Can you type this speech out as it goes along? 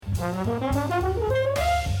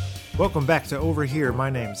Welcome back to overHERE.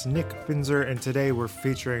 My name's Nick Finzer, and today we're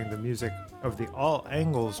featuring the music of the All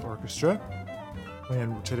Angles Orchestra.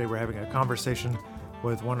 And today we're having a conversation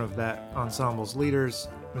with one of that ensemble's leaders,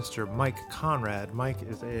 Mr. Mike Conrad. Mike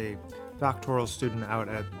is a doctoral student out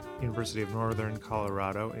at University of Northern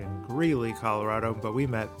Colorado in Greeley, Colorado, but we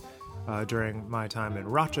met during my time in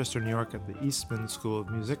Rochester, New York at the Eastman School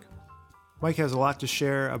of Music. Mike has a lot to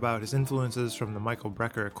share about his influences from the Michael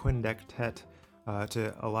Brecker Quindectet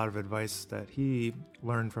to a lot of advice that he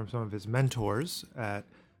learned from some of his mentors at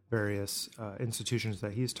various institutions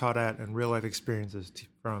that he's taught at, and real-life experiences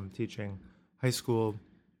from teaching high school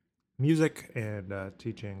music and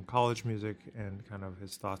teaching college music, and kind of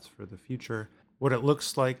his thoughts for the future, what it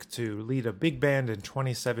looks like to lead a big band in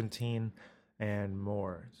 2017, and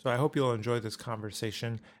more. So I hope you'll enjoy this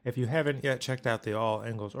conversation. If you haven't yet checked out the All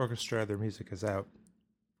Angles Orchestra, their music is out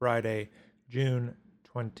Friday, June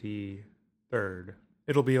 23rd.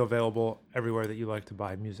 It'll be available everywhere that you like to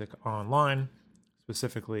buy music online.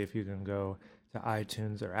 Specifically, if you can go to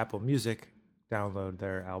iTunes or Apple Music, download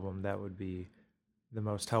their album, that would be the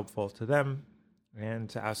most helpful to them and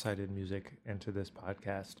to Outside In Music and to this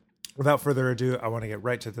podcast. Without further ado, I want to get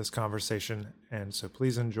right to this conversation, and so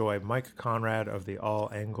please enjoy Mike Conrad of the All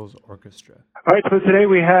Angles Orchestra. All right, so today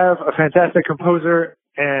we have a fantastic composer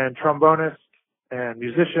and trombonist and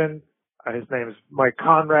musician. His name is Mike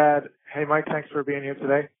Conrad. Hey, Mike, thanks for being here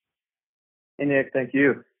today. Hey, Nick, thank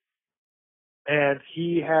you. And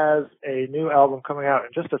he has a new album coming out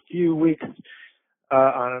in just a few weeks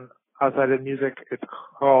on Outside In Music. It's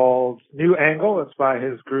called New Angle. It's by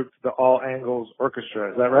his group, the All Angles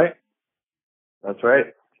Orchestra. Is that right? That's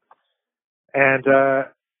right. And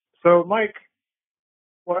so, Mike,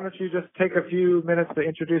 why don't you just take a few minutes to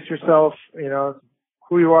introduce yourself,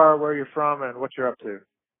 who you are, where you're from, and what you're up to.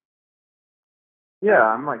 Yeah,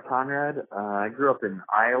 I'm Mike Conrad. I grew up in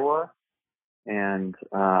Iowa, and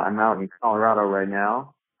I'm out in Colorado right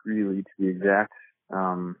now, Greeley to be exact,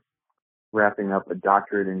 wrapping up a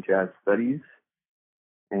doctorate in jazz studies.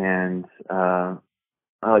 And I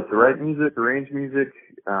like to write music, arrange music,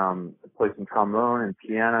 play some trombone and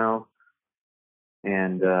piano,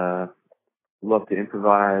 and love to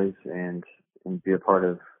improvise and be a part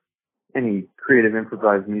of any creative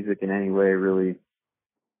improvised music in any way, really.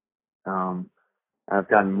 I've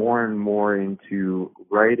gotten more and more into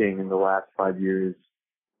writing in the last 5 years.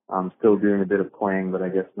 I'm still doing a bit of playing, but I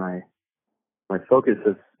guess my focus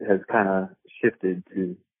has kind of shifted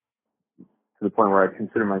to the point where I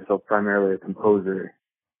consider myself primarily a composer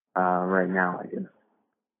right now, I guess.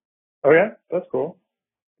 Oh, yeah? That's cool.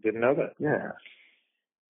 Didn't know that. Yeah.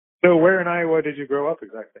 So where in Iowa did you grow up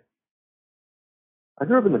exactly? I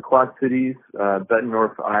grew up in the Quad Cities,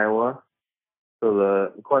 Bettendorf, Iowa. So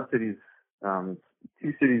the Quad Cities, 2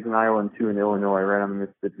 cities in Iowa and 2 in Illinois, right on the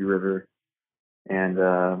Mississippi River. And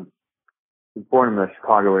I was born in the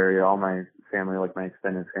Chicago area. All my family, like my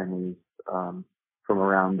extended family, from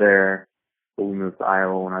around there. But we moved to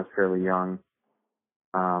Iowa when I was fairly young.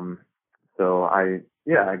 So I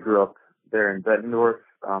grew up there in Bettendorf.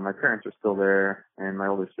 My parents are still there, and my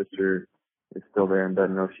older sister is still there in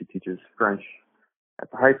Bettendorf. She teaches French at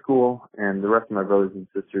the high school, and the rest of my brothers and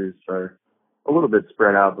sisters are a little bit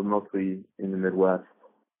spread out, but mostly in the Midwest.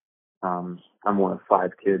 I'm one of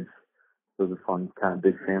 5 kids, so it was a fun kind of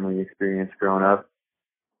big family experience growing up.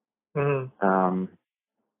 Mm-hmm.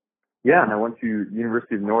 And I went to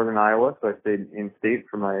University of Northern Iowa, so I stayed in state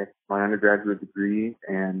for my undergraduate degree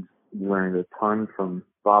and learned a ton from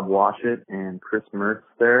Bob Washut and Chris Mertz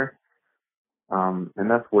there. And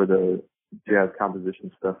that's where the jazz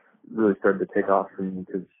composition stuff really started to take off for me,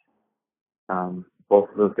 because both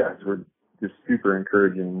of those guys were just super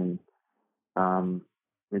encouraging, and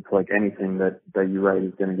it's like anything that you write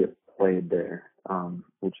is going to get played there,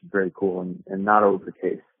 which is very cool and not always the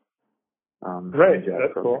case. Right,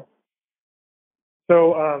 that's cool.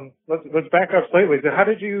 So let's back up slightly. So how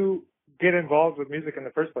did you get involved with music in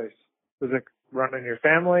the first place? Was it run in your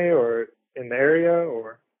family or in the area,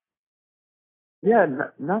 or? Yeah,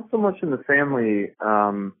 not so much in the family.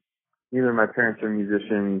 Neither of my parents are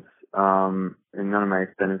musicians, and none of my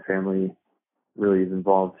extended family really is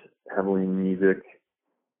involved heavily in music.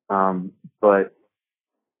 But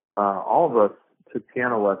all of us took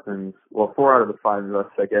piano lessons. Well, 4 out of the 5 of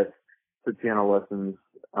us, I guess, took piano lessons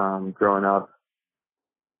growing up.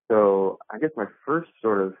 So I guess my first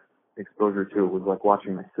sort of exposure to it was like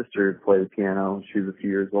watching my sister play the piano. She was a few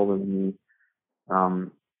years older than me.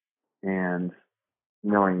 And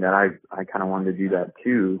knowing that I kind of wanted to do that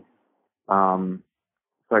too. So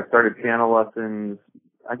I started piano lessons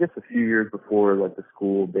I guess a few years before like the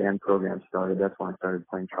school band program started. That's when I started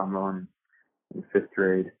playing trombone in fifth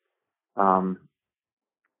grade. And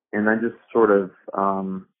then just sort of,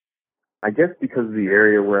 I guess because of the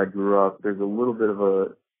area where I grew up, there's a little bit of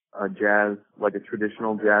a jazz, like a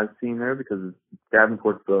traditional jazz scene there, because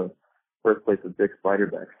Davenport's the birthplace of Dick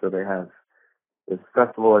Spiderbeck. So they have this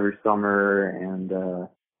festival every summer and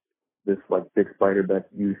this like Dick Spiderbeck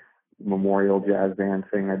Youth Memorial Jazz Band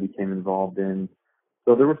thing I became involved in.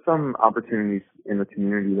 So there were some opportunities in the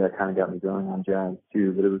community that kind of got me going on jazz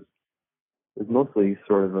too, but it was mostly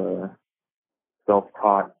sort of a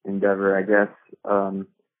self-taught endeavor, I guess.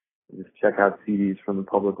 Just check out CDs from the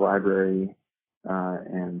public library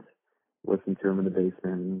and listen to them in the basement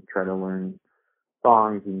and try to learn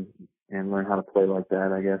songs and learn how to play like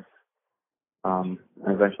that, I guess.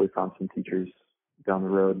 I eventually found some teachers down the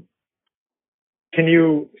road. Can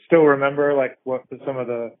you still remember like what were some of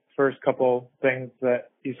the first couple things that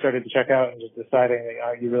you started to check out and just deciding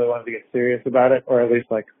that you really wanted to get serious about it, or at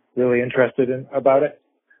least like really interested in about it?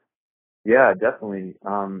 Yeah, definitely.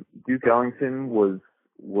 Duke Ellington was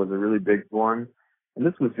a really big one, and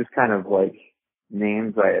this was just kind of like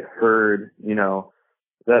names I had heard. You know,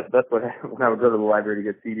 that's what when I would go to the library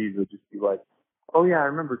to get CDs, it would just be like, oh yeah, I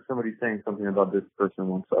remember somebody saying something about this person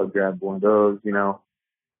once, so I'd grab one of those. You know,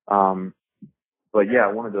 but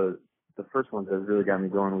yeah, one of the first ones that really got me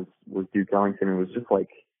going was Duke Ellington. It was just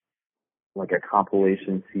like a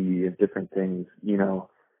compilation CD of different things. You know,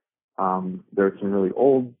 there was some really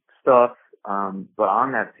old stuff, but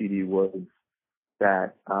on that CD was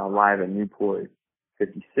that Live at Newport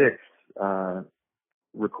 56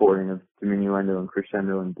 recording of Diminuendo and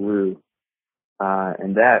Crescendo and Blue,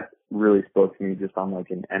 and that really spoke to me just on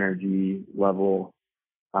like an energy level.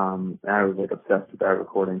 And I was like obsessed with that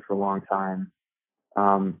recording for a long time.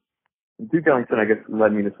 Duke Ellington, I guess,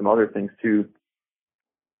 led me to some other things too.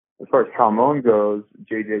 As far as trombone goes,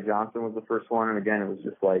 J.J. Johnson was the first one, and again, it was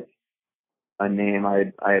just like a name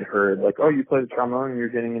I had heard, like, oh, you play the trombone and you're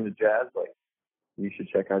getting into jazz, like, you should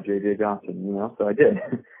check out J.J. Johnson, you know, so I did.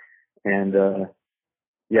 And,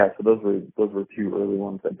 yeah, so those were two early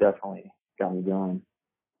ones that definitely got me going.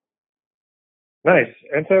 Nice.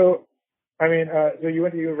 And so, I mean, so you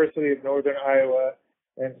went to University of Northern Iowa,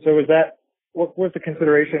 and so what was the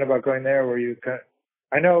consideration about going there? Were you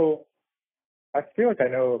I feel like I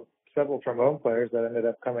know several trombone players that ended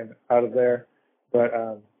up coming out of there, but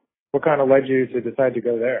what kind of led you to decide to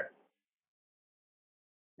go there?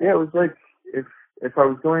 Yeah, it was like if I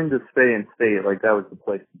was going to stay in state, like that was the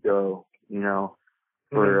place to go, you know,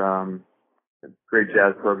 for a great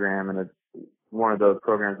jazz program and one of those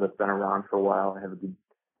programs that's been around for a while. I have a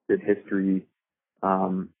good history.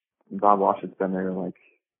 Bob Wash's been there like,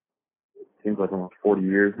 it seems like almost 40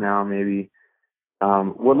 years now, maybe.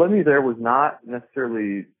 What led me there was not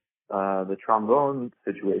necessarily the trombone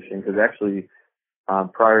situation, because actually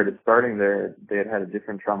prior to starting there, they had a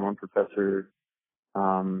different trombone professor,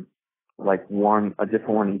 like a different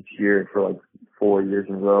one each year for like 4 years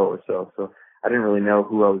in a row or so. So I didn't really know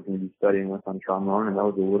who I was going to be studying with on trombone, and that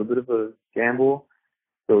was a little bit of a gamble.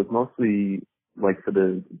 So it was mostly like for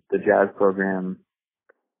the jazz program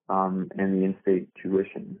and the in-state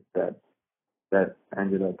tuition that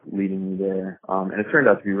ended up leading me there. And it turned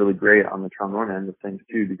out to be really great on the trombone end of things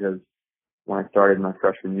too, because when I started my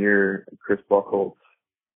freshman year, Chris Buchholz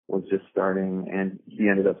was just starting, and he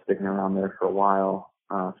ended up sticking around there for a while.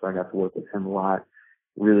 So I got to work with him a lot.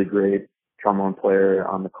 Really great trombone player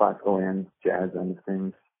on the classical and jazz end of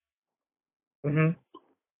things. Mm-hmm.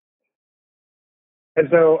 And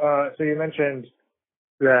so, so you mentioned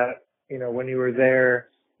that, you know, when you were there,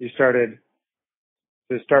 you started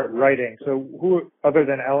to start writing. So who, other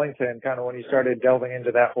than Ellington, kind of when you started delving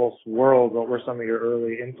into that whole world, what were some of your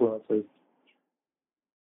early influences?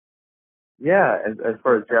 Yeah, as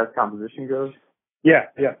far as jazz composition goes? Yeah.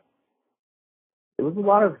 It was a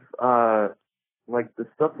lot of, like the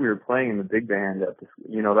stuff we were playing in the big band at the,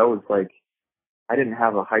 you know, that was like, I didn't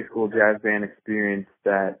have a high school jazz band experience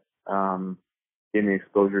that, gave me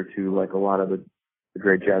exposure to like a lot of the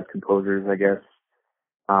great jazz composers, I guess.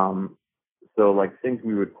 So like things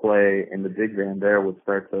we would play in the big band there would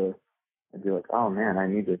start to, I'd be like, oh man, I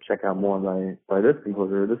need to check out more by this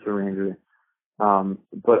composer or this arranger.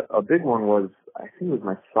 But a big one was, I think it was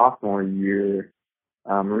my sophomore year,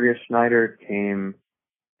 Maria Schneider came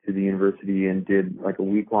to the university and did like a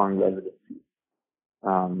week-long residency.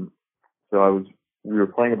 So we were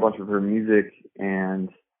playing a bunch of her music, and,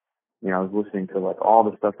 you know, I was listening to like all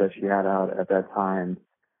the stuff that she had out at that time,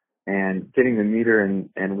 and getting to meet her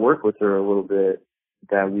and work with her a little bit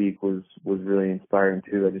that week was really inspiring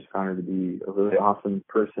too. I just found her to be a really awesome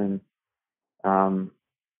person.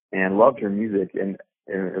 and loved her music, and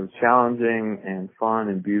it was challenging and fun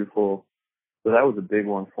and beautiful. So that was a big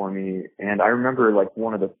one for me. And I remember like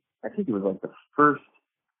I think it was like the first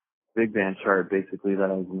big band chart basically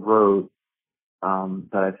that I wrote,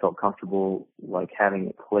 that I felt comfortable like having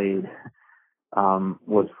it played,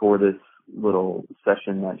 was for this little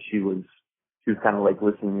session that she was kind of like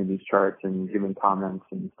listening to these charts and giving comments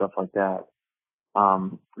and stuff like that.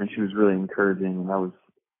 And she was really encouraging, and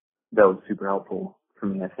that was super helpful for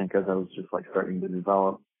me, I think, as I was just like starting to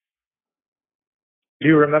develop. Do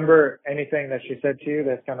you remember anything that she said to you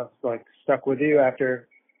that kind of like stuck with you after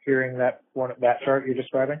hearing that chart you're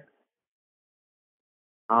describing?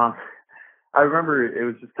 I remember it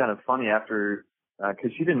was just kind of funny after,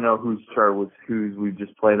 cause she didn't know whose chart was whose. We'd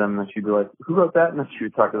just play them, and she'd be like, "Who wrote that?" And then she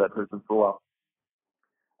would talk to that person for a while.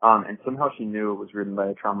 And somehow she knew it was written by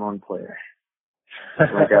a trombone player.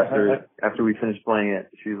 Like after we finished playing it,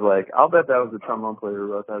 she's like, "I'll bet that was the trombone player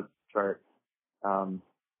who wrote that chart."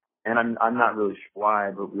 And I'm not really sure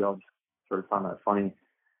why, but we all just sort of found that funny.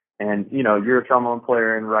 And, you know, you're a trombone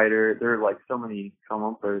player and writer. There are like so many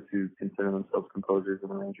trombone players who consider themselves composers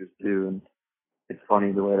and arrangers too. And it's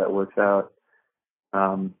funny the way that works out.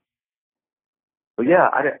 But yeah,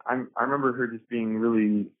 I remember her just being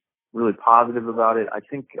really, really positive about it. I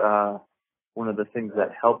think, one of the things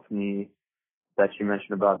that helped me that she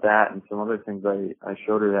mentioned about that and some other things I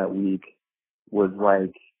showed her that week was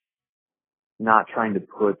like not trying to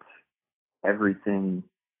put everything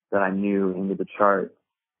that I knew into the chart,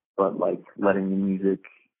 but like letting the music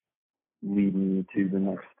lead me to the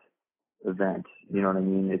next event. You know what I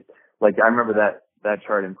mean? It's like, I remember that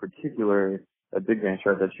chart in particular, that big band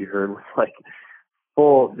chart that she heard was like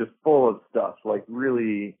full of stuff, like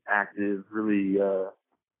really active, really,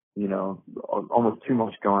 you know, almost too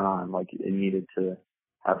much going on. Like it needed to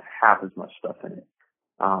have half as much stuff in it.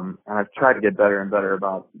 And I've tried to get better and better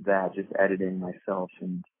about that, just editing myself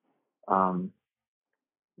and,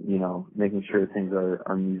 you know, making sure things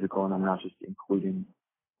are musical and I'm not just including,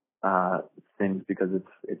 things because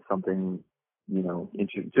it's something, you know,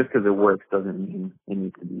 just because it works doesn't mean it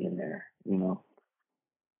needs to be in there, you know.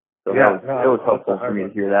 So yeah, it was helpful for me to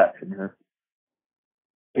hear that from her.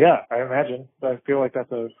 Yeah, I imagine. I feel like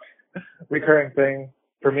that's a recurring thing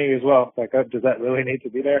for me as well. Like, does that really need to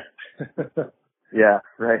be there? Yeah,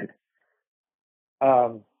 right.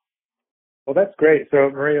 Well, that's great. So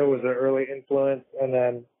Maria was an early influence, and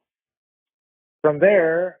then from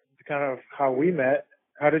there, kind of how we met.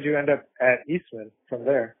 How did you end up at Eastman from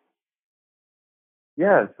there?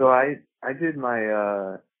 Yeah, so I did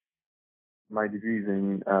my my degrees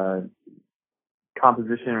in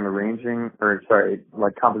composition and arranging,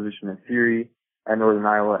 like composition and theory at Northern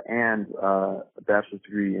Iowa, and a bachelor's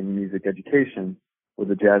degree in music education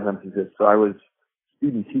with a jazz emphasis. So I was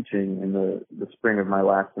student teaching in the spring of my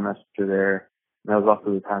last semester there. And that was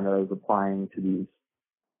also the time that I was applying to these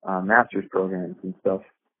master's programs and stuff.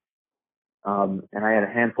 And I had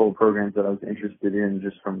a handful of programs that I was interested in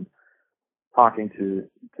just from talking to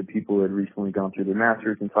people who had recently gone through their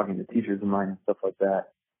master's and talking to teachers of mine and stuff like that.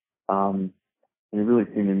 And it really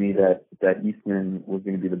seemed to me that Eastman was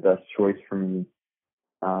going to be the best choice for me,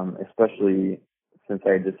 especially since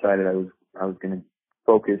I had decided I was going to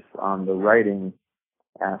focus on the writing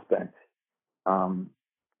aspect,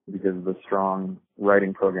 because of the strong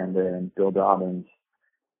writing program there and Bill Dobbins,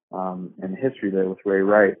 and the history there with Ray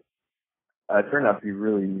Wright. It turned out to be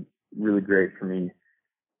really, really great for me.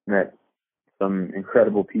 Met some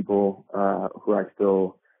incredible people, who I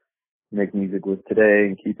still make music with today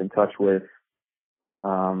and keep in touch with.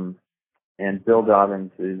 And Bill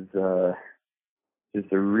Dobbins is,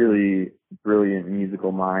 just a really brilliant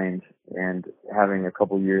musical mind, and having a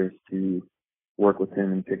couple years to work with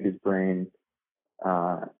him and pick his brain,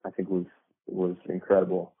 I think was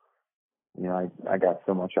incredible. You know, I got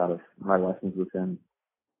so much out of my lessons with him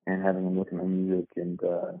and having him look at my music and,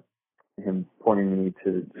 him pointing me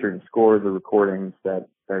to certain scores or recordings that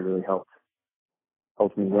really helped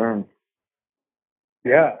me learn.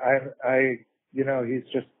 Yeah, I, you know, he's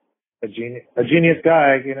just a genius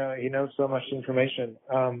guy. You know, he knows so much information.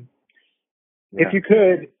 If you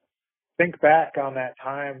could think back on that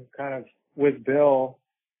time kind of with Bill,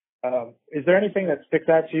 is there anything that sticks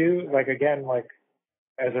out to you? Like, again, like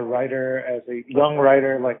as a writer, as a young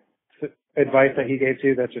writer, like advice that he gave to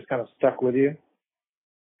you that just kind of stuck with you?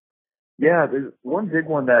 Yeah, there's one big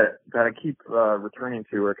one that I keep returning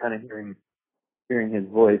to, or kind of hearing his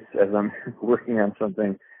voice as I'm working on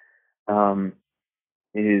something.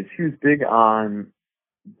 Is he was big on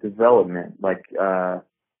development. Like,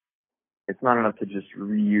 it's not enough to just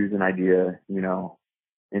reuse an idea, you know,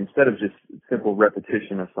 instead of just simple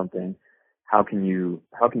repetition of something. how can you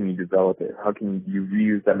develop it? How can you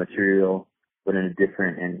reuse that material, but in a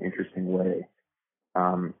different and interesting way?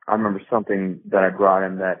 I remember something that I brought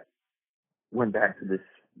in that went back to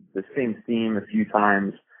the same theme a few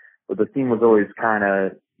times, but the theme was always kind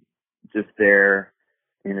of just there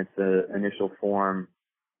in its initial form.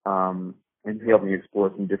 And he helped me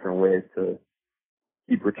explore some different ways to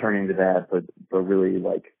keep returning to that, but really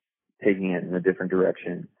like taking it in a different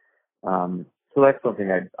direction. So that's something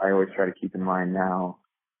I always try to keep in mind now,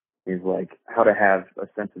 is like how to have a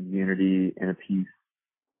sense of unity and a peace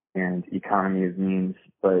and economy of means,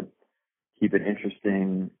 but keep it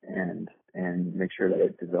interesting and make sure that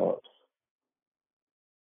it develops.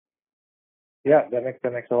 Yeah, that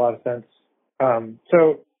makes a lot of sense.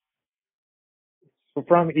 So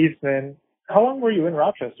from Eastman, how long were you in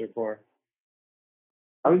Rochester for?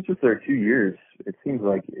 I was just there 2 years. It seems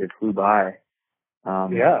like it flew by.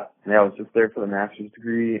 Yeah, I was just there for the master's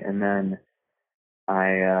degree, and then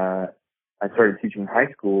I started teaching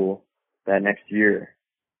high school that next year.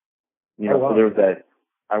 You know, oh, wow. So there was that.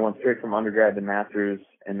 I went straight from undergrad to master's,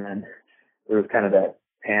 and then there was kind of that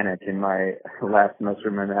panic in my last semester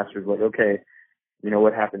of my master's. Like, okay, you know,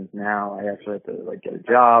 what happens now? I actually have to like get a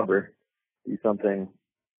job or do something.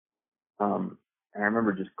 And I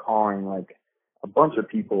remember just calling like a bunch of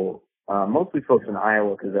people, mostly folks in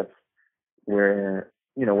Iowa, because that's where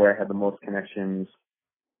I had the most connections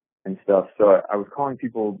and stuff. So I was calling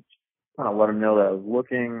people, kind of let them know that I was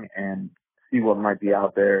looking and see what might be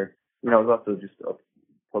out there. You know, I was also just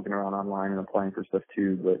poking around online and applying for stuff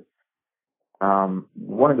too. But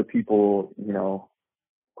one of the people, you know,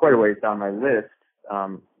 quite a ways down my list,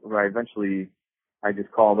 where I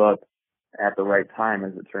just called up at the right time,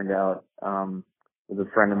 as it turned out, was a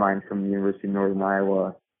friend of mine from the University of Northern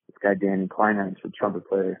Iowa, this guy Danny Kleinheim, a trumpet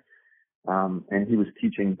player. And he was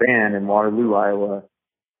teaching band in Waterloo, Iowa.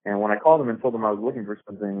 And when I called him and told him I was looking for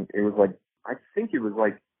something, it was like, I think it was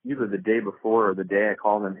like either the day before or the day I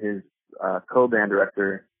called him, his co-band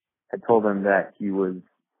director had told him that he was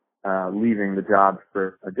leaving the job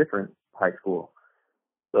for a different high school.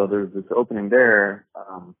 So there's this opening there.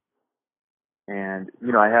 And,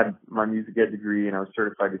 you know, I had my music ed degree and I was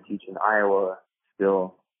certified to teach in Iowa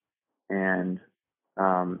still. And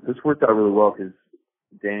this worked out really well because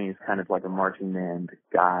Danny is kind of like a marching band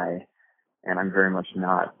guy, and I'm very much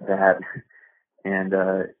not that. And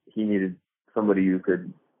he needed somebody who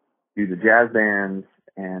could do the jazz bands,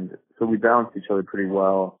 and so we balanced each other pretty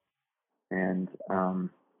well. And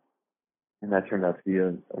that turned out to be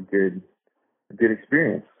a good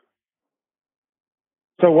experience.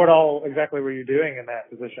 So what all exactly were you doing in that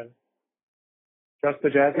position? Just the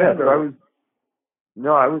jazz band? Yeah, so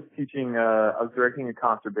I was teaching, I was directing a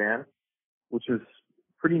concert band, which is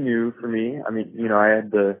pretty new for me. I mean, you know, I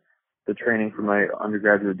had the training for my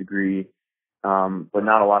undergraduate degree, but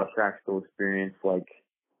not a lot of practical experience like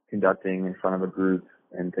conducting in front of a group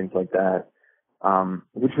and things like that.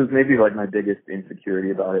 Which was maybe like my biggest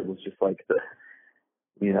insecurity about it, was just like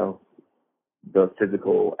the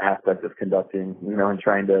physical aspect of conducting, you know, and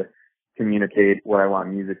trying to communicate what I want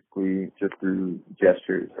musically just through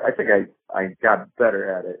gestures. I think I got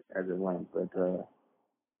better at it as it went, but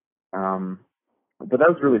that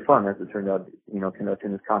was really fun, as it turned out, you know,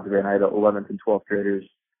 conducting this concert band. I had 11th and 12th graders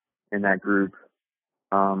in that group.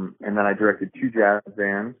 And then I directed 2 jazz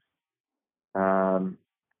bands,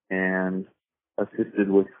 and assisted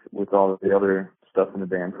with all of the other stuff in the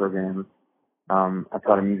band program. I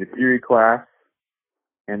taught a music theory class,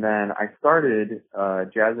 and then I started a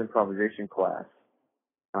jazz improvisation class.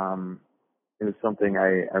 It was something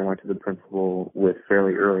I went to the principal with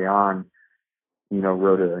fairly early on, you know,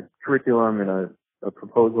 wrote a curriculum and a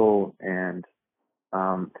proposal, and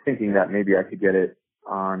thinking that maybe I could get it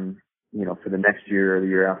on, you know, for the next year or the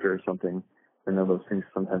year after or something. I know those things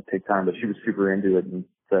sometimes take time, but she was super into it and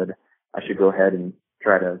said I should go ahead and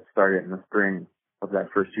try to start it in the spring of that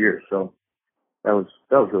first year. So that was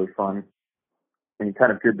really fun, and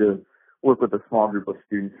kind of good to work with a small group of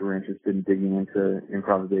students who were interested in digging into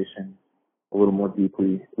improvisation a little more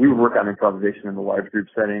deeply. We would work on improvisation in the large group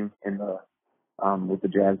setting in the with the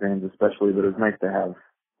jazz bands especially, but it was nice to have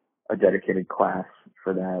a dedicated class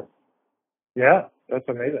for that. Yeah, that's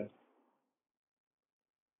amazing.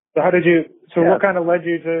 So what kind of led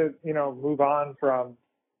you to, you know, move on from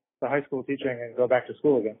the high school teaching and go back to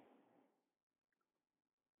school again?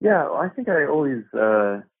 Yeah, well, I think I always,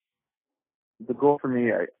 the goal for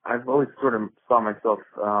me, I've always sort of saw myself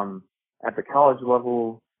at the college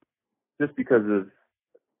level, just because of,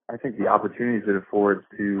 I think, the opportunities it affords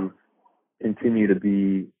to continue to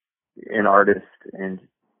be an artist and,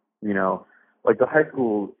 you know, like the high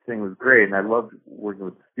school thing was great, and I loved working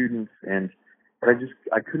with students, but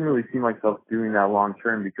I couldn't really see myself doing that long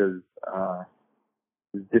term because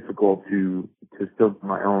it was difficult to still do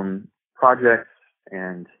my own projects,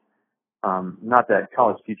 and not that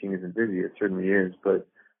college teaching isn't busy, it certainly is, but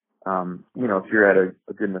if you're at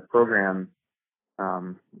a good enough program,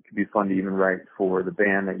 it could be fun to even write for the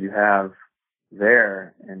band that you have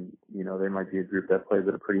there, and they might be a group that plays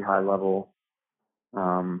at a pretty high level,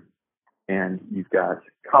 and you've got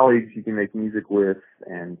colleagues you can make music with,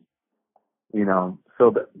 and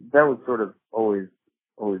so that was sort of always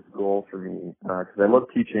the goal for me, because I love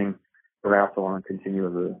teaching, but I also want to continue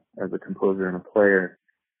as a composer and a player.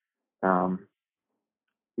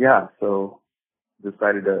 So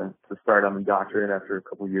decided to start on the doctorate after a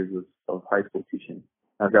couple of years of high school teaching.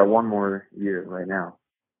 I've got one more year right now.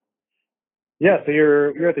 Yeah, so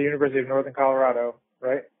you're at the University of Northern Colorado,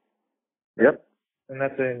 right? Yep. And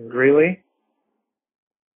that's in Greeley?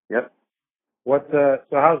 Yep. So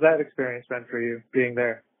how's that experience been for you, being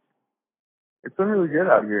there? It's been really good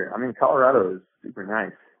out here. I mean, Colorado is super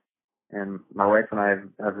nice, and my wife and I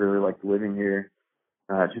have really liked living here,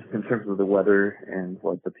 just in terms of the weather and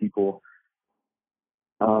like the people.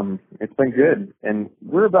 It's been good, and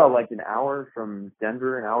we're about like an hour from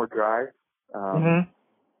Denver, an hour drive,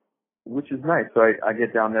 which is nice. So I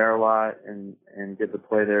get down there a lot and get to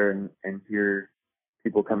play there and hear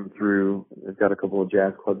people coming through. They've got a couple of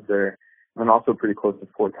jazz clubs there, and also pretty close to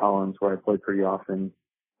Fort Collins, where I play pretty often.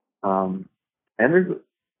 And there's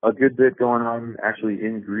a good bit going on actually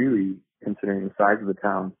in Greeley, considering the size of the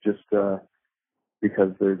town, just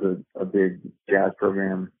because there's a big jazz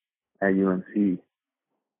program at UNC.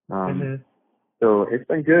 So it's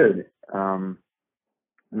been good.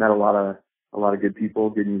 Met a lot of good people,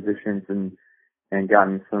 good musicians, and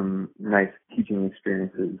gotten some nice teaching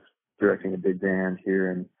experiences directing a big band here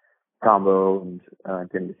in combo, and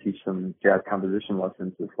getting to teach some jazz composition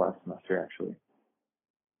lessons this last semester, actually.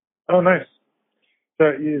 Oh, nice. So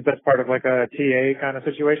is that part of like a TA kind of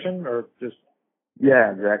situation, or just?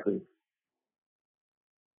 Yeah, exactly.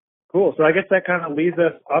 Cool. So I guess that kind of leads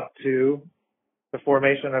us up to the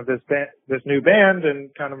formation of this new band, and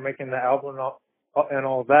kind of making the album and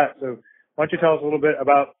all of that. So why don't you tell us a little bit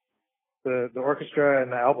about the orchestra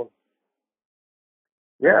and the album?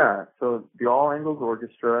 Yeah, so the All Angles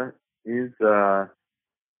Orchestra is it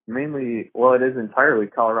is entirely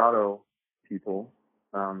Colorado people,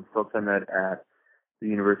 folks I met at the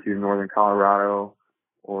University of Northern Colorado,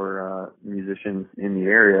 or musicians in the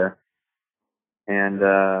area, and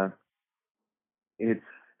it's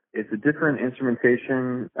a different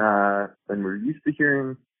instrumentation than we're used to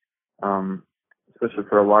hearing, especially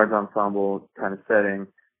for a large ensemble kind of setting.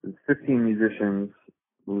 There's 15 musicians.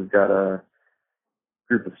 We've got a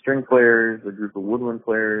group of string players, a group of woodwind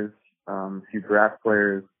players, a few brass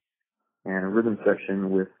players, and a rhythm section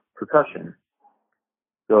with percussion.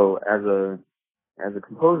 So as a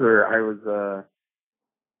composer, I was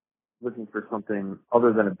looking for something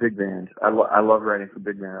other than a big band. I love writing for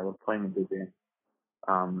big band. I love playing in big band.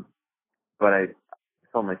 But I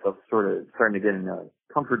felt myself sort of starting to get in a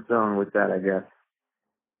comfort zone with that, I guess.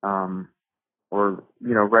 Or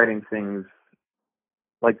writing things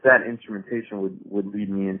like that instrumentation would lead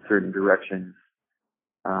me in certain directions.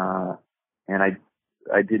 And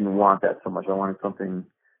I didn't want that so much. I wanted something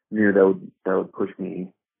new that would push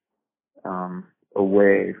me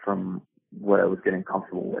away from what I was getting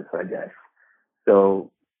comfortable with, I guess.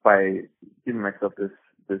 So by giving myself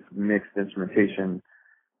this mixed instrumentation,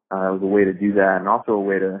 it was a way to do that, and also a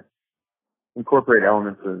way to incorporate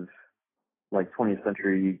elements of like 20th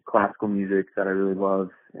century classical music that I really love,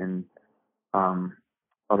 and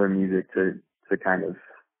other music to kind of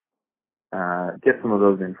get some of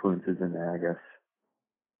those influences in there, I guess.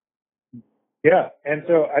 Yeah, and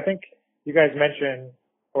so I think you guys mentioned,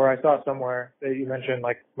 or I saw somewhere that you mentioned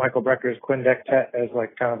like Michael Brecker's Quindectet as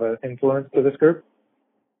like kind of an influence to this group.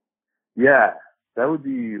 Yeah, that would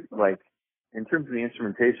be like, in terms of the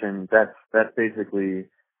instrumentation, that's basically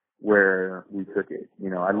where we took it.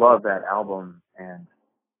 I love that album, and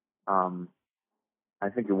I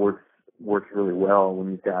think it works really well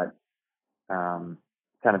when you've got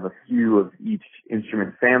kind of a few of each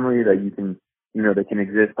instrument family that you can, they can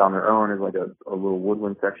exist on their own as like a little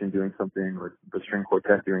woodwind section doing something, or the string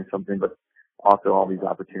quartet doing something, but also all these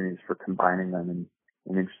opportunities for combining them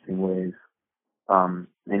in interesting ways.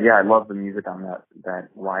 And yeah, I love the music on that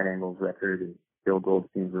Wide Angles record, and Bill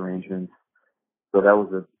Goldstein's arrangements. So that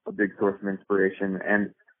was a big source of inspiration,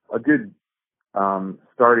 and a good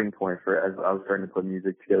starting point for, as I was starting to put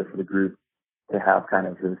music together for the group, to have kind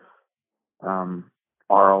of this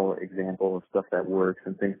oral example of stuff that works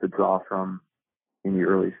and things to draw from. in the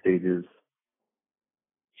early stages.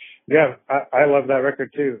 Yeah, I love that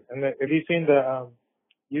record too. And have you seen the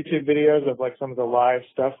YouTube videos of like some of the live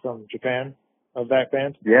stuff from Japan of that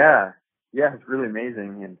band? Yeah, it's really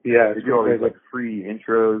amazing. And yeah, they do all these like free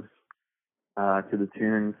intros to the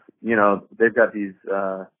tunes. You know, they've got these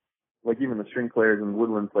like even the string players and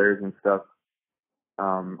woodwind players and stuff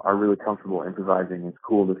are really comfortable improvising. It's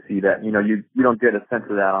cool to see that. You know, you don't get a sense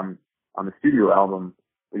of that on the studio album,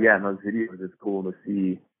 but yeah, in those videos, it's cool to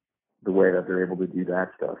see the way that they're able to do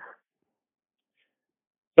that stuff.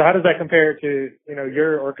 So how does that compare to, you know,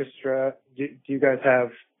 your orchestra? Do you guys have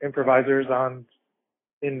improvisers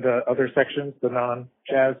in the other sections, the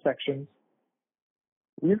non-jazz sections?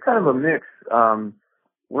 We have kind of a mix.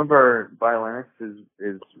 One of our violinists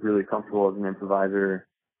is really comfortable as an improviser,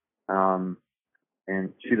 and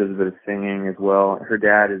she does a bit of singing as well. Her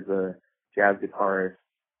dad is a jazz guitarist.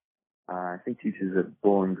 I think teaches at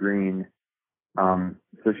Bowling Green.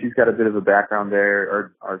 So she's got a bit of a background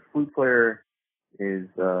there. Our flute player is,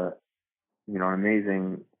 you know, an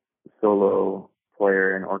amazing solo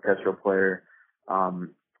player and orchestral player.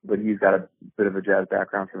 But he's got a bit of a jazz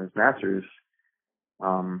background from his master's,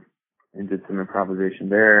 and did some improvisation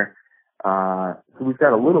there. So we've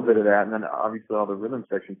got a little bit of that. And then obviously all the rhythm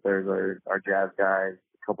section players are jazz guys.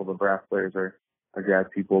 A couple of the brass players are jazz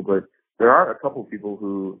people, but there are a couple of people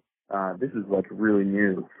who, this is like really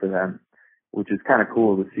new for them, which is kind of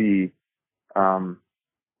cool to see.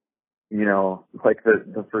 You know, like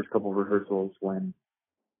the first couple of rehearsals when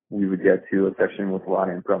we would get to a section with a lot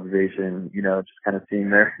of improvisation, you know, just kind of seeing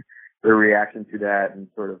their reaction to that and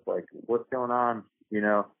sort of like, what's going on, you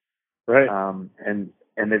know? Right.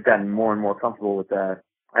 And they've gotten more and more comfortable with that.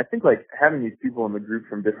 I think like having these people in the group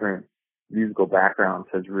from different musical backgrounds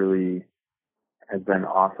has been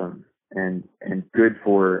awesome and good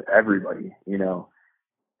for everybody, you know,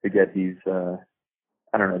 to get these,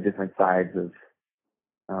 I don't know, different sides of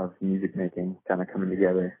music making kind of coming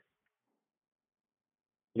together.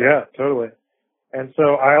 Yeah, totally. And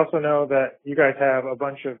so I also know that you guys have a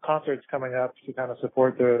bunch of concerts coming up to kind of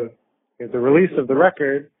support the release of the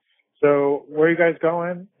record. So where are you guys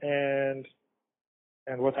going and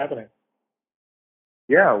what's happening?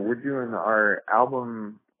 Yeah, we're doing our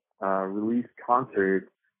album release concert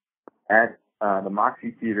at the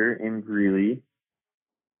Moxie Theater in Greeley.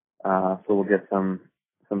 So we'll get some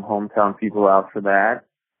hometown people out for that.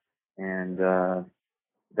 And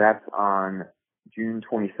that's on June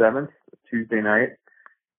 27th, Tuesday night.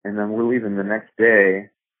 And then we're leaving the next day,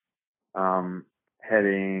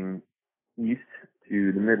 heading east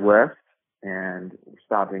to the Midwest, and we're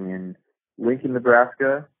stopping in Lincoln,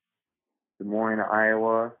 Nebraska, Des Moines,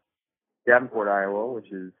 Iowa, Davenport, Iowa,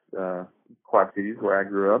 which is Quad Cities where I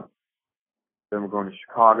grew up. Then we're going to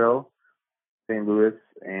Chicago, St. Louis,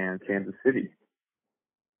 and Kansas City.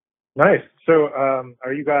 Nice. So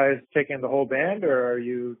are you guys taking the whole band, or are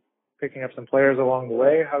you picking up some players along the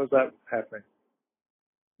way? How is that happening?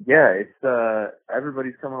 Yeah, it's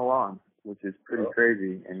everybody's coming along, which is pretty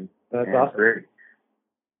crazy and that's awesome. Great.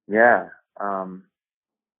 Yeah.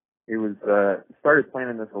 It was started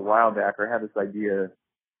planning this a while back. I had this idea,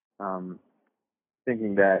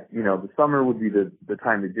 thinking that, you know, the summer would be the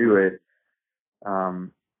time to do it,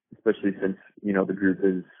 especially since, you know, the group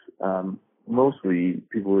is mostly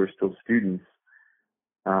people who are still students.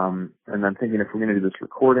 And I'm thinking if we're going to do this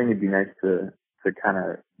recording, it'd be nice to kind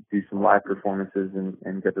of do some live performances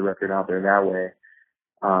and get the record out there that way.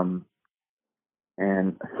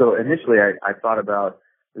 And so initially I thought about,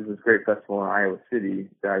 there's this great festival in Iowa City,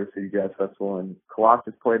 the Iowa City Jazz Festival, and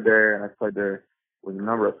Colossus played there, and I played there with a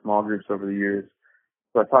number of small groups over the years.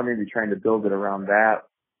 So I thought maybe trying to build it around that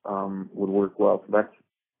would work well. So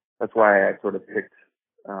that's why I sort of picked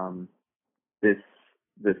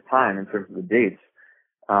this time in terms of the dates.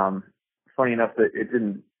 Funny enough that it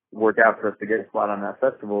didn't work out for us to get a slot on that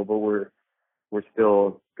festival, but we're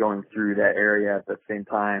still going through that area at the same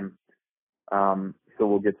time. So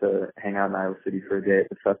we'll get to hang out in Iowa City for a day at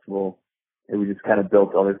the festival, and we just kind of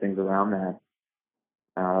built other things around that.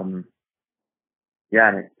 Yeah,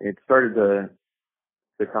 and it started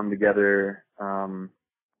to come together,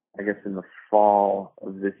 I guess in the fall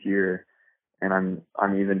of this year, and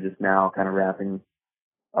I'm even just now kind of wrapping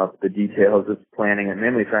up the details of planning and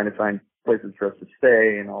mainly trying to find places for us to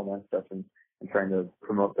stay and all that stuff, and trying to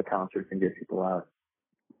promote the concerts and get people out.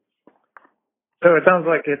 So it sounds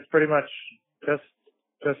like it's pretty much just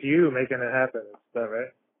you making it happen. Is that right?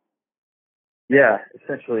 Yeah,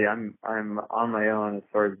 essentially I'm on my own as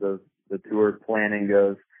far as the tour planning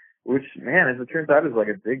goes, which, man, as it turns out, is like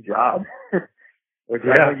a big job. Which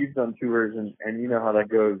I know you've done tours and you know how that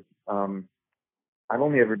goes. I've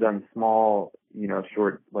only ever done small,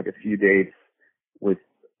 short, like a few dates with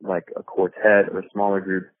like a quartet or a smaller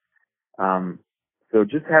group. So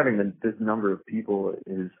just having this number of people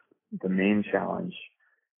is the main challenge.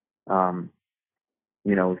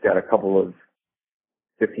 We've got a couple of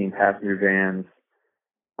 15 passenger vans,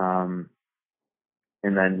 and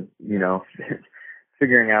then,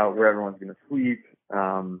 figuring out where everyone's going to sleep,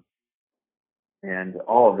 and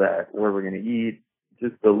all of that, where we're going to eat,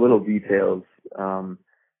 just the little details.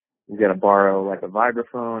 We've got to borrow like a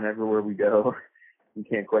vibraphone everywhere we go. You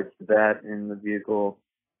can't quite do that in the vehicle.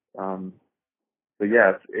 So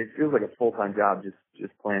yeah, it feels like a full-time job just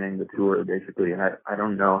planning the tour basically, and I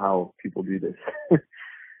don't know how people do this.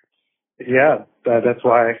 Yeah, that's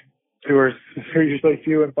why tours are usually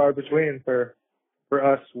few and far between for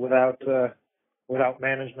us without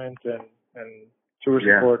management and tour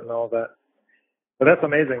support and all that. But that's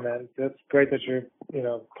amazing, man. That's great that you're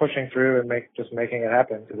pushing through and making it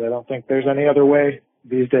happen, because I don't think there's any other way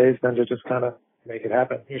these days than to just kind of make it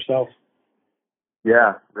happen yourself.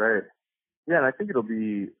 Yeah, right. Yeah, and I think it'll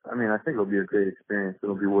be a great experience.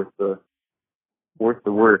 It'll be worth the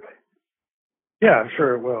work. Yeah, I'm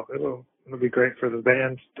sure it will. It'll be great for the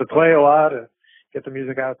band to play a lot and get the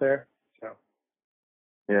music out there. So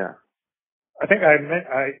yeah, I think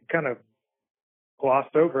I kind of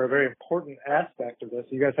glossed over a very important aspect of this.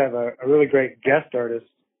 You guys have a really great guest artist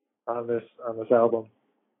on this album.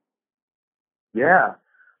 Yeah,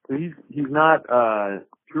 so he's not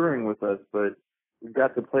touring with us, but we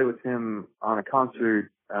got to play with him on a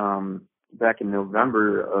concert back in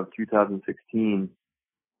November of 2016.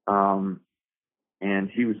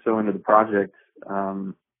 And he was so into the project,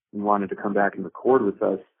 he wanted to come back and record with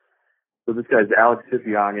us. So this guy's Alex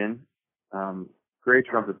Sipiagin, great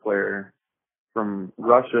trumpet player from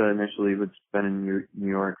Russia initially, but been in New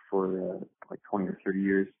York for like 20 or 30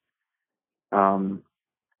 years. And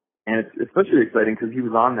it's especially exciting because he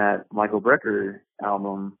was on that Michael Brecker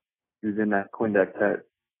album. He was in that Quindectet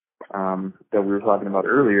that we were talking about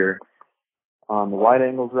earlier on the Wide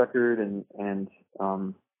Angles record, and in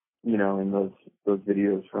those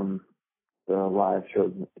videos from the live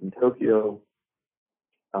shows in Tokyo.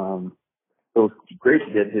 So it's great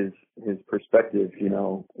to get his perspective,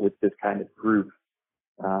 with this kind of group,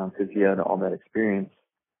 because he had all that experience,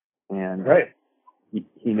 and right.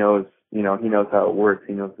 He knows how it works.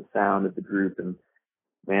 He knows the sound of the group, and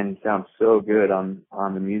man, he sounds so good on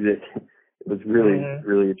the music. It was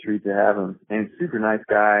really a treat to have him, and he's a super nice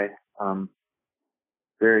guy.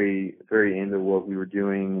 Very, very into what we were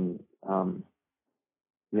doing, and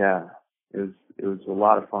yeah, it was a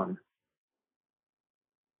lot of fun.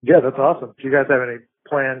 Yeah, that's awesome. Do you guys have any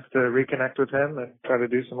plans to reconnect with him and try to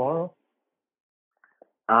do some more?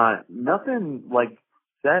 Nothing like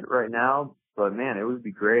set right now, but man, it would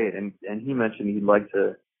be great. And he mentioned he'd like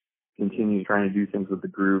to continue trying to do things with the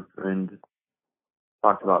group, and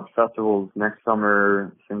talked about festivals next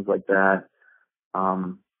summer, things like that.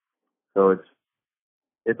 So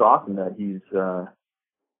it's awesome that he's that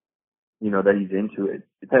he's into it.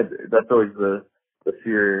 That's always the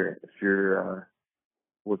fear if you're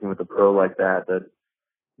working with a pro like that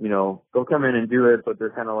they'll come in and do it, but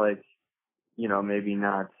they're kind of like maybe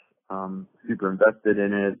not super invested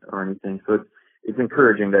in it or anything. So it's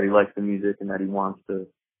encouraging that he likes the music and that he wants to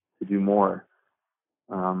do more.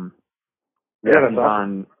 He's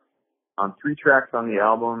awesome. on 3 tracks on the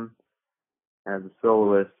album as a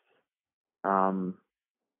soloist.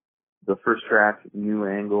 The first track, New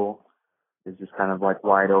Angle, is just kind of like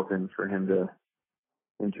wide open for him to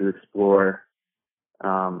explore.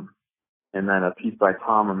 And then a piece by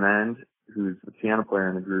Tom Amend, who's the piano player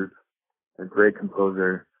in the group, a great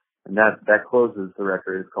composer, and that closes the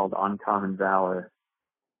record. It's called Uncommon Valor.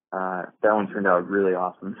 That one turned out really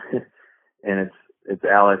awesome. And it's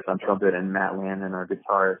Alex on trumpet and Matt Lannon, our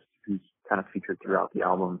guitarist, who's kind of featured throughout the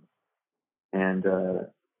album. And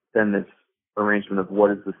then this arrangement of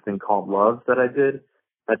What Is This Thing Called Love that I did,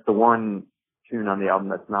 that's the one tune on the album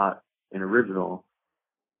that's not an original.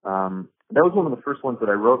 That was one of the first ones that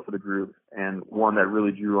I wrote for the group, and one that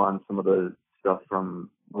really drew on some of the stuff from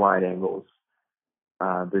Wide Angles.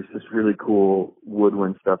 There's this really cool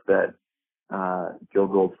woodwind stuff that Joe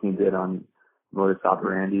Goldstein did on Modus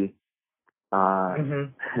Operandi.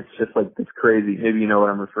 It's just like this crazy, maybe you know what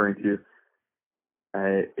I'm referring to.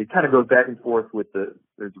 It kind of goes back and forth with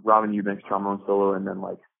there's Robin Eubank's trombone solo, and then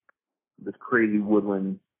like this crazy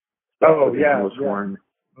woodwind stuff with the English horn,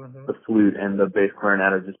 the flute, and the bass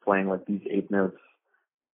clarinet are just playing like these 8 notes,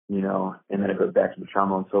 and then it goes back to the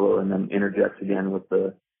trombone solo, and then interjects again with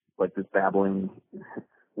this babbling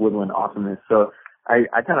woodwind awesomeness. So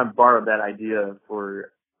I kind of borrowed that idea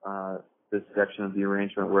for this section of the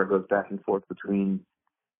arrangement where it goes back and forth between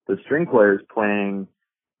the string players playing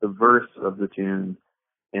the verse of the tune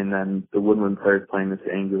and then the woodwind players playing this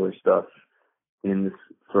angular stuff in this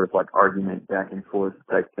sort of like argument back and forth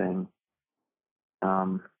type thing.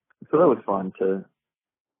 So that was fun to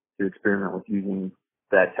experiment with using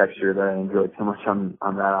that texture that I enjoyed so much on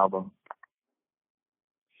that album.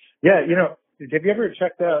 Yeah, have you ever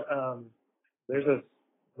checked out, there's a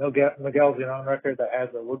Miguel Zenon record that has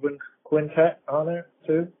a woodwind quintet on there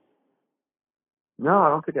too? No, I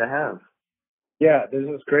don't think I have. Yeah, there's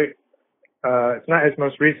this great, it's not his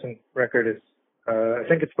most recent record, it's, I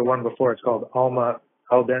think it's the one before, it's called Alma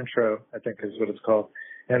Al Dentro, I think is what it's called.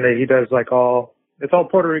 And he does it's all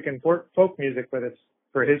Puerto Rican folk music, but it's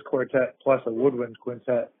for his quartet plus a woodwind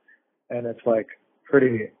quintet, and it's like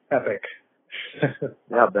pretty epic.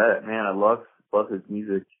 Yeah, I bet, man. I love his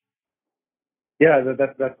music. Yeah,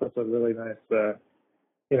 that's a really nice,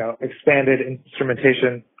 expanded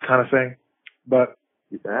instrumentation kind of thing. But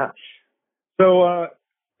yeah. So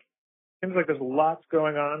seems like there's lots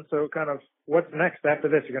going on. So kind of what's next after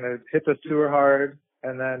this? You're gonna hit this tour hard,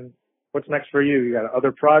 and then what's next for you? You got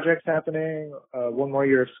other projects happening? One more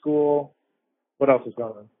year of school? What else is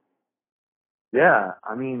going on? Yeah,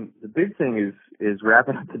 I mean, the big thing is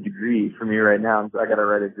wrapping up the degree for me right now. I got to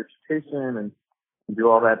write a dissertation and do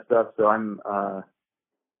all that stuff. So I'm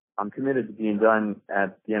committed to being done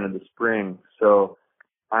at the end of the spring. So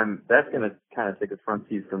that's going to kind of take a front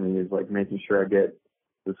seat for me, is like making sure I get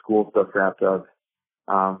the school stuff wrapped up.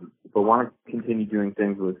 But want to continue doing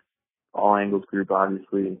things with All Angles Group,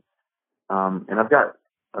 obviously. And I've got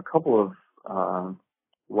a couple of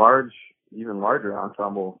even larger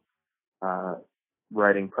ensemble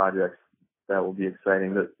writing projects that will be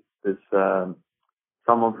exciting. This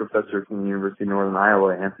trombone professor from the University of Northern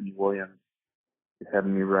Iowa, Anthony Williams, is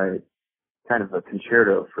having me write kind of a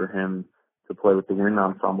concerto for him to play with the wind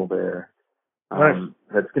ensemble there. Nice.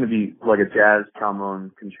 That's going to be like a jazz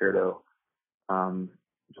trombone concerto.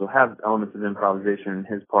 Which will have elements of improvisation in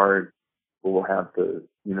his part, but we'll have the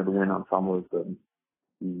wind ensemble as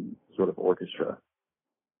the sort of orchestra.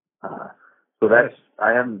 So that's,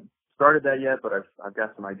 I haven't started that yet, but I've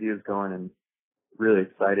got some ideas going and really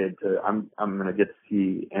excited I'm going to get to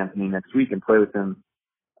see Anthony next week and play with him,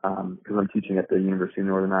 because I'm teaching at the University of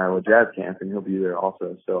Northern Iowa Jazz Camp, and he'll be there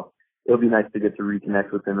also. So it'll be nice to get to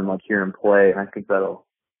reconnect with him and like hear him play. And I think that'll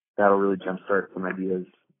really jumpstart some ideas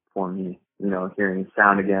for me, hearing his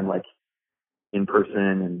sound again, like in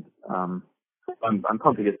person. And, I'm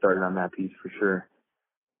pumped to get started on that piece for sure.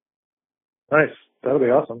 Nice. That'll be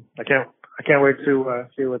awesome. I can't wait to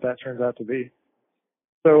see what that turns out to be.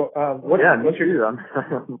 So, me too. I'm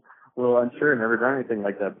a little unsure. Never done anything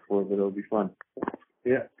like that before, but it'll be fun.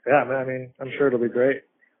 Yeah. I mean, I'm sure it'll be great.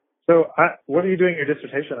 So, what are you doing your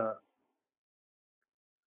dissertation on?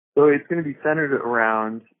 So it's going to be centered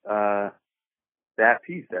around that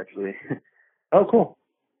piece, actually. Oh, cool.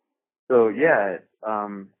 So yeah,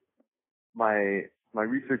 my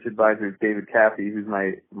research advisor is David Caffey, who's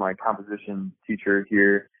my composition teacher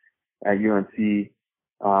here at UNC.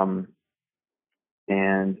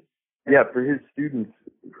 And yeah, for his students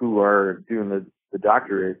who are doing the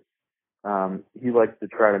doctorate, he likes to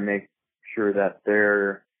try to make sure that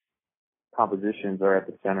their compositions are at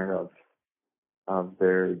the center of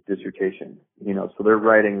their dissertation. So their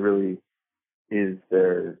writing really is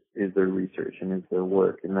their research and is their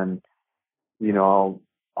work. And then,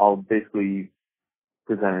 I'll basically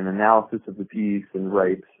present an analysis of the piece and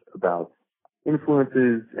write about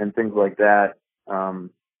influences and things like that.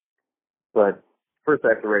 But first I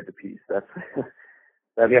have to write the piece. That's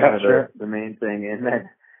kind of the main thing. And then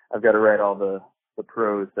I've got to write all the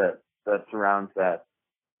prose that surrounds that.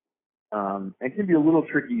 It can be a little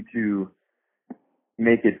tricky to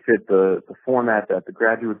make it fit the format that the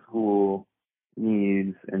graduate school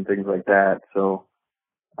needs and things like that. So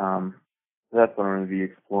that's what I'm going to be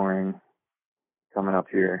exploring coming up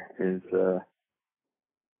here is,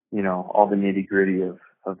 all the nitty gritty of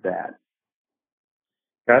that.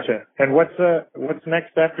 Gotcha. And what's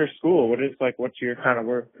next after school? What's your kind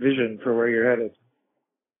of vision for where you're headed?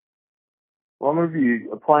 Well, I'm going to be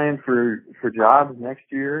applying for jobs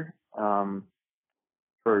next year,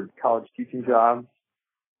 for college teaching jobs,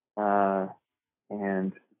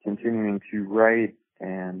 and continuing to write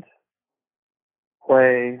and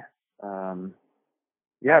play.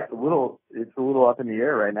 It's a little up in the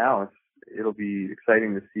air right now. It'll be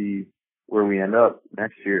exciting to see where we end up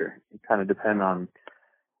next year. It kind of depend on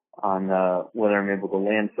whether I'm able to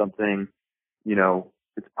land something.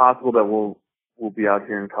 It's possible that we'll be out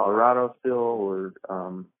here in Colorado still, or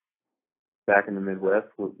back in the Midwest.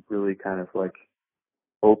 We'll really kind of like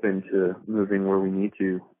open to moving where we need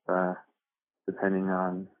to, depending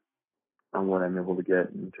on what I'm able to get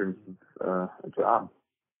in terms of a job.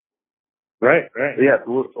 Right. But yeah, it's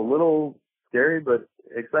a little scary, but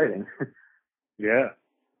exciting. Yeah.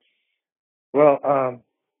 Well,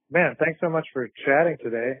 man, thanks so much for chatting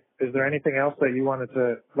today. Is there anything else that you wanted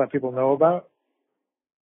to let people know about?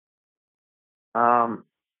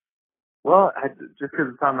 Well, just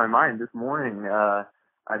because it's on my mind, this morning I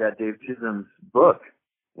got Dave Chisholm's book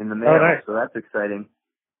in the mail, Oh, nice. So that's exciting.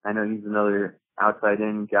 I know he's another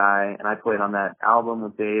outside-in guy, and I played on that album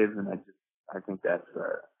with Dave, and I think that's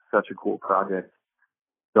such a cool project.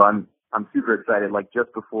 So I'm super excited. Like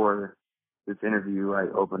just before this interview, I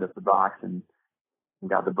opened up the box and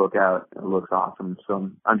got the book out. It looks awesome. So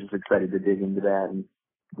I'm just excited to dig into that and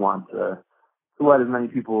want to let as many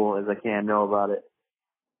people as I can know about it.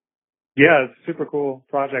 Yeah, it's a super cool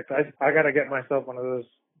project. I got to get myself one of those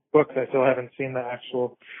books. I still haven't seen the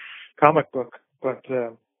actual comic book, but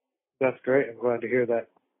that's great. I'm glad to hear that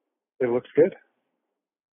it looks good.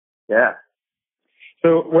 Yeah.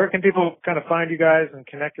 So where can people kind of find you guys and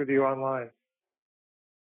connect with you online?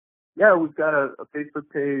 Yeah, we've got a Facebook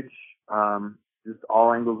page, just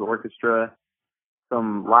All Angles Orchestra.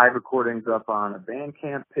 Some live recordings up on a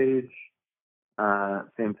Bandcamp page.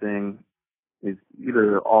 Same thing. Is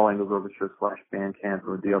either All Angles Orchestra / Bandcamp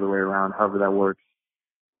or the other way around, however that works.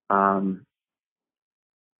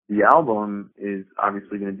 The album is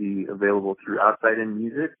obviously going to be available through Outside In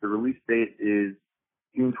Music. The release date is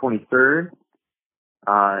June 23rd.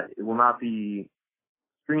 It will not be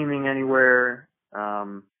streaming anywhere.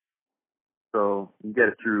 So you can get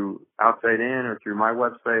it through Outside In or through my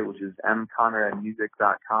website, which is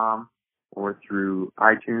mconradmusic.com, or through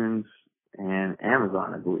iTunes and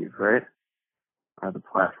Amazon, I believe, right? Are the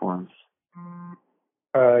platforms.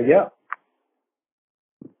 Yeah.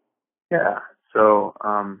 Yeah. So,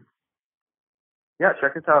 yeah,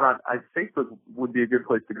 check us out on Facebook would be a good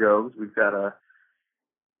place to go, because we've got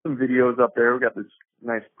some videos up there. We've got this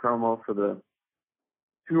nice promo for the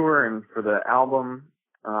tour and for the album.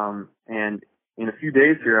 And in a few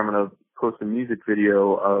days here, I'm going to post a music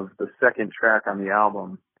video of the second track on the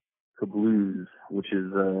album, Blues, which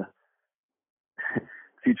is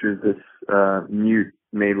features this mute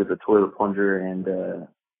made with a toilet plunger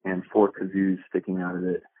and 4 kazoos sticking out of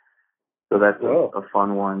it. So that's a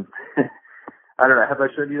fun one. I don't know. Have I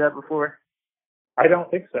showed you that before? I don't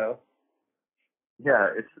think so. Yeah,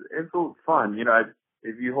 it's fun. You know,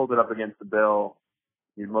 if you hold it up against the bell,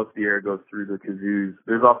 most of the air goes through the kazoos.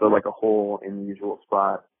 There's also like a hole in the usual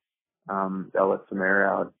spot that lets some air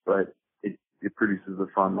out, but it produces a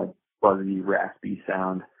fun, like, fuzzy, raspy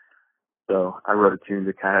sound. So I wrote a tune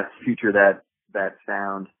to kind of feature that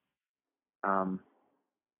sound.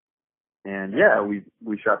 And yeah, we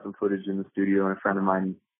shot some footage in the studio, and a friend of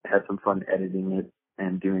mine had some fun editing it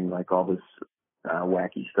and doing like all this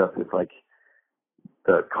wacky stuff with like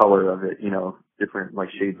the color of it, different like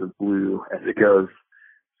shades of blue as it goes.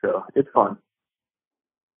 So it's fun.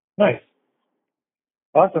 Nice.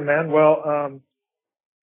 Awesome, man. Well,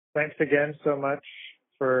 thanks again so much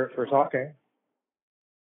for talking.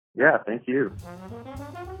 Yeah, thank you.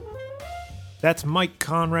 That's Mike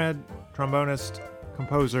Conrad, trombonist,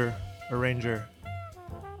 composer, arranger,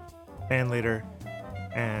 bandleader,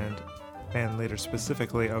 and bandleader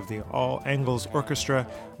specifically of the All Angles Orchestra,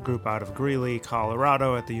 group out of Greeley,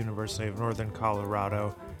 Colorado at the University of Northern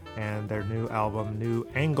Colorado. And their new album, New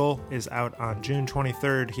Angle, is out on June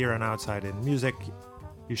 23rd here on Outside In Music.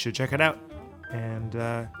 You should check it out. And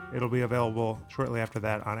it'll be available shortly after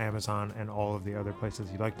that on Amazon and all of the other places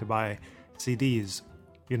you'd like to buy CDs.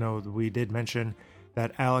 We did mention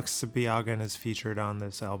that Alex Biagan is featured on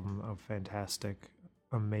this album, a fantastic,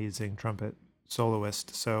 amazing trumpet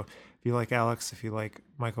soloist. So if you like Alex, if you like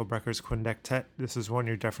Michael Brecker's Quindectet, this is one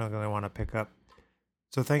you're definitely going to want to pick up.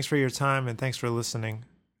 So thanks for your time and thanks for listening,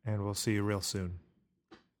 and we'll see you real soon.